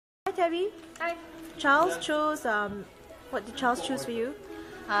Tabby. Hi. Charles chose, what did Charles choose for you?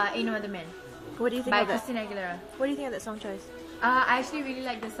 Ain't No Other Man What do you think by of that? Christina Aguilera. What do you think of that song choice? I actually really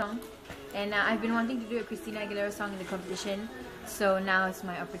like the song, and I've been wanting to do a Christina Aguilera song in the competition, so now it's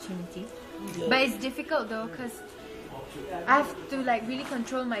my opportunity. Yeah. But it's difficult though, because I have to like really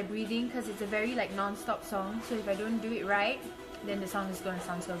control my breathing, because it's a very like non-stop song, so if I don't do it right, then the song is going to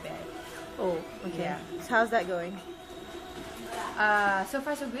sound so bad. Oh, okay. Yeah. So how's that going? So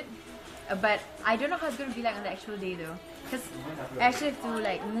far so good, but I don't know how it's going to be like on the actual day though, because I actually have to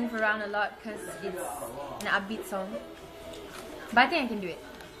like move around a lot because it's an upbeat song, but I think I can do it.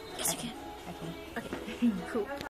 Yes, you can. I can. Okay, cool.